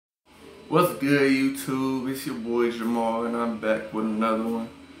What's good, YouTube? It's your boy Jamal, and I'm back with another one.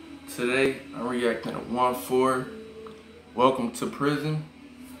 Today, I'm reacting to Onefour. Welcome to Prison.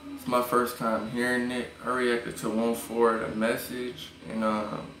 It's my first time hearing it. I reacted to Onefour, The Message, and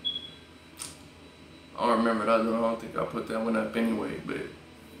I don't remember the other one. I don't think I put that one up anyway, but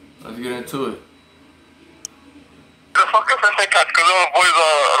let's get into it. The fuck is that cat? Because all the boys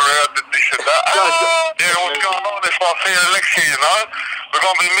are reacting this shit. Yeah, what's going on? It's my favorite Lex here, you know? We're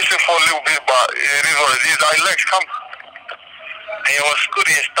going to be missing for a little bit, but it is what it is. Hey, Lex, come. Hey, what's good?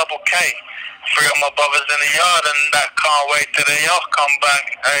 It's Double K. Three of my brothers in the yard, and that can't wait till they all come back.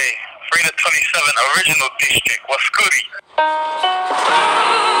 Hey, Free the 27 original district. What's goody?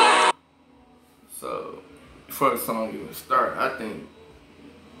 So, before the song even start, I think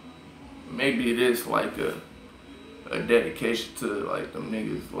maybe it is like a dedication to like them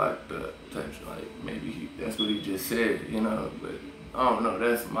niggas locked up type shit. Like maybe that's what he just said, you know, but I don't know,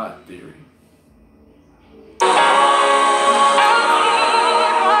 that's my theory.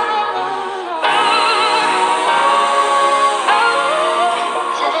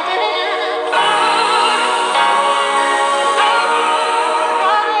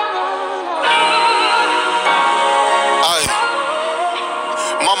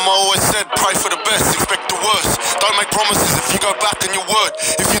 Mama always said, pray for the best, expect the worst. Don't make promises if you go back on your word.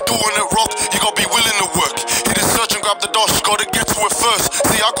 If you're doing it wrong, you gotta be willing to work. Hit a search and grab the dosh, gotta get to it first.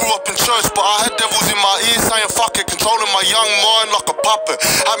 See, I grew up in church, but I had devils in my ears saying fuck it, controlling my young mind like a puppet.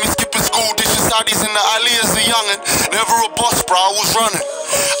 Had me skipping school, dishing saddies in the alley as a youngin'. Never a boss, bro, I was running.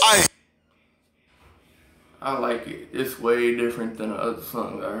 I like it. It's way different than the other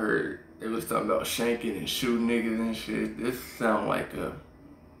songs I heard. They was talking about shanking and shooting niggas and shit. This sound like a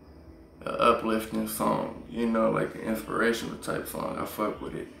uplifting song, you know, like an inspirational type song. I fuck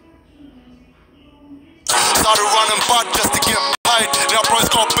with it. Started running bud just to get paid. Now bro's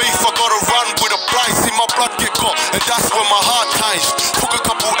got beef, I gotta run with a blade. See my blood get caught, and that's when my heart changed. Took a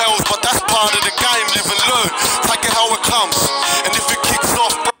couple L's, but that's part of the game. Live and learn, take it how it comes. And if it kicks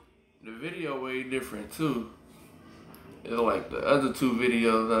off, bro. The video way different too. It's like the other two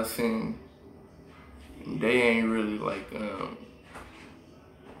videos I seen, they ain't really like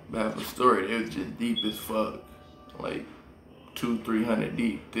have a story. They was just deep as fuck, like 200-300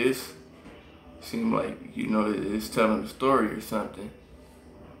 deep. This seemed like, you know, it's telling a story or something.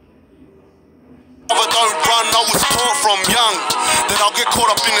 Don't run, I was taught from young. Then I'll get caught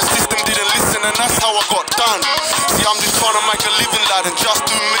up in the system, didn't listen, and that's how I got done. See, I'm just trying to make a living, lad, and just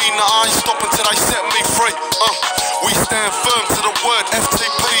do me. Now I ain't stopping till they set me free. We stand firm to the word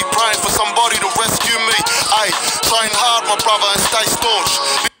FTP, praying for somebody to rescue me. Ay, train hard, my brother, and stay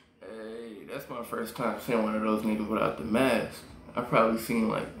staunch. That's my first time seeing one of those niggas without the mask. I probably seen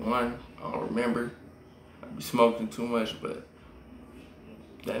like one, I don't remember. I be smoking too much, but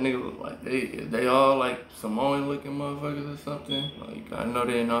that nigga look like they all like Samoan looking motherfuckers or something. Like I know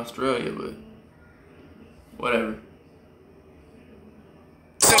they're in Australia, but whatever.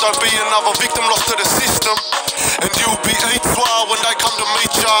 Don't be another victim lost to the system, and you'll be eat swell when they come to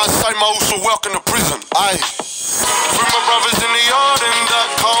meet ya and say most will welcome to prison. Aye. Free my brothers in the yard, and that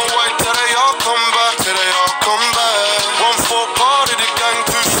can't wait till they all come back, till they all come back. Onefour part of the gang,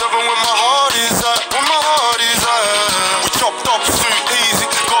 27 where my heart is at, where my heart is at. We chopped up too easy,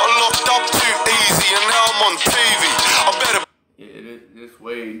 got locked up too easy, and now I'm on TV. I better. Yeah, this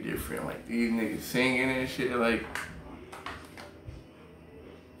way different. Like these niggas singing and shit, like.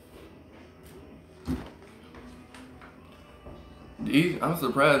 I'm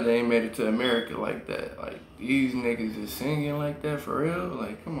surprised they ain't made it to America like that. Like, these niggas is singing like that for real?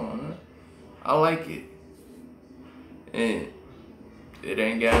 Like, come on, man. I like it. And it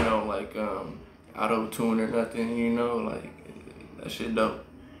ain't got no, like, auto-tune or nothing, you know? Like, that shit dope.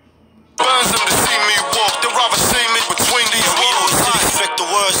 Burns them to see me walk, they'd rather see me between these walls. Expect the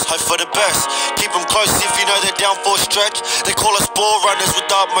worst, hope for the best. Keep them close if you know they're down for a stretch. They call us ball runners with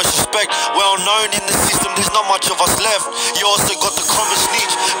the utmost respect. Well known in the system, there's not much of us left. You also got the common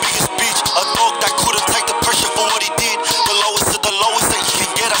snitch, biggest bitch, a dog that couldn't take the pressure for what he did. The lowest of the lowest that you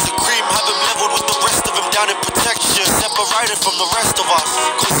can get as a cream. Have him leveled with the rest of them down in protection. Separated from the rest of us,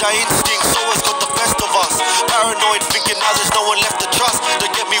 cause their instincts always got the best of us. Paranoid thinking now there's no one left to trust.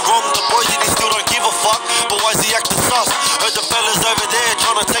 Don't get me wrong, the boys in it still don't give a fuck, but why's he acting sus? Heard the fellas over there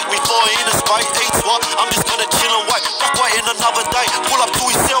trying to take me for an interstate. Eats what? I'm just gonna chill and wait. Fuck waiting another day. Pull up to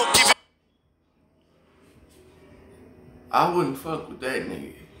his cell, give it. I wouldn't fuck with that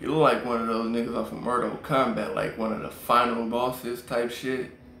nigga. He look like one of those niggas off of Mortal Kombat, like one of the final bosses type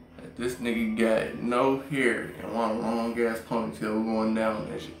shit. Like, this nigga got no hair and one long ass ponytail going down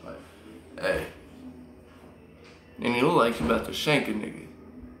and shit. Like, hey. And he look like he about to shank a nigga.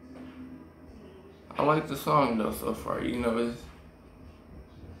 I like the song though so far. You know, it's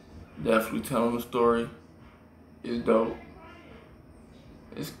definitely telling the story. It's dope.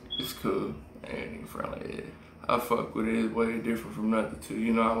 It's cool. Ain't even friendly. Yeah. I fuck with it. It's way different from nothing too.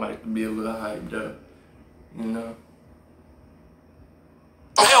 You know, I like to be a little hyped up. You know.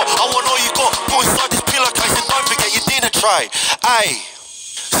 Hell, I want all you got. Put inside this pillowcase and don't forget your dinner tray. Ayy.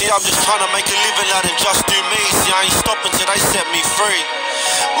 See, I'm just trying to make a living out and just do me. See, I ain't stopping till they set me free.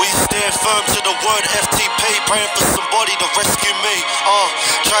 We stand firm to the word FTP, praying for somebody to rescue me.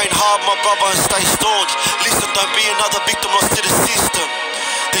 Train hard, my brother, and stay staunch. Listen, don't be another victim lost to the system.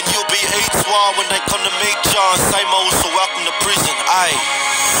 Then you'll be each one when they come to meet ya. Same old, so welcome to prison, ayy.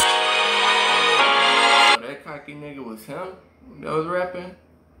 That cocky nigga was him that was rapping?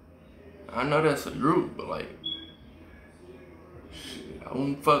 I know that's a group, but like, shit, I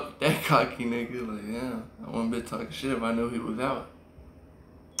wouldn't fuck with that cocky nigga. Like, yeah, I wouldn't be talking shit if I knew he was out.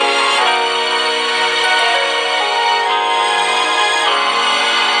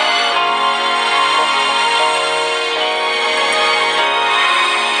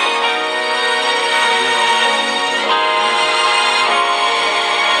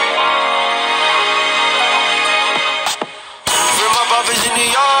 In the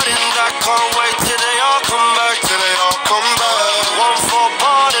yard and I can't wait till they all come back, till they all come back. 1-4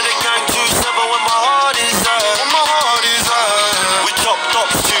 part of the gang, 2-7 when my heart is at, when my heart is at. We chopped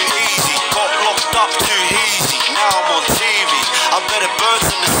up too easy, got locked up too easy. Now I'm on TV. I bet it burns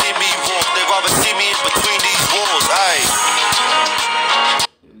them to see me walk. They'd rather see me in between these walls, ayy.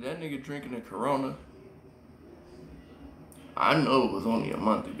 Is that nigga drinking a Corona? I know it was only a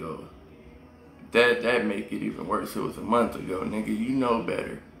month ago. That make it even worse. It was a month ago, nigga. You know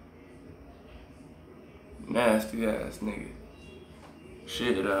better. Nasty ass nigga.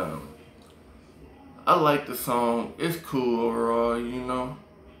 Shit, I like the song. It's cool overall, you know.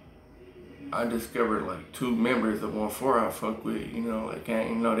 I discovered like 2 members of Onefour I fuck with, you know, like I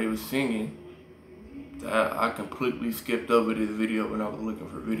didn't know they was singing. I completely skipped over this video when I was looking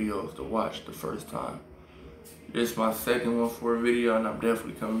for videos to watch the first time. This is my second Onefour video, and I'm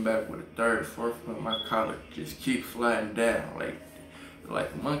definitely coming back with a third, fourth one. My collar just keeps sliding down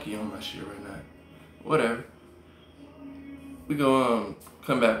like a monkey on my shit right now. Whatever. We go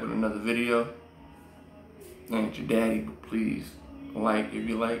come back with another video. Ain't your daddy, but please like if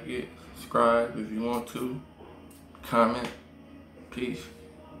you like it, subscribe if you want to, comment. Peace.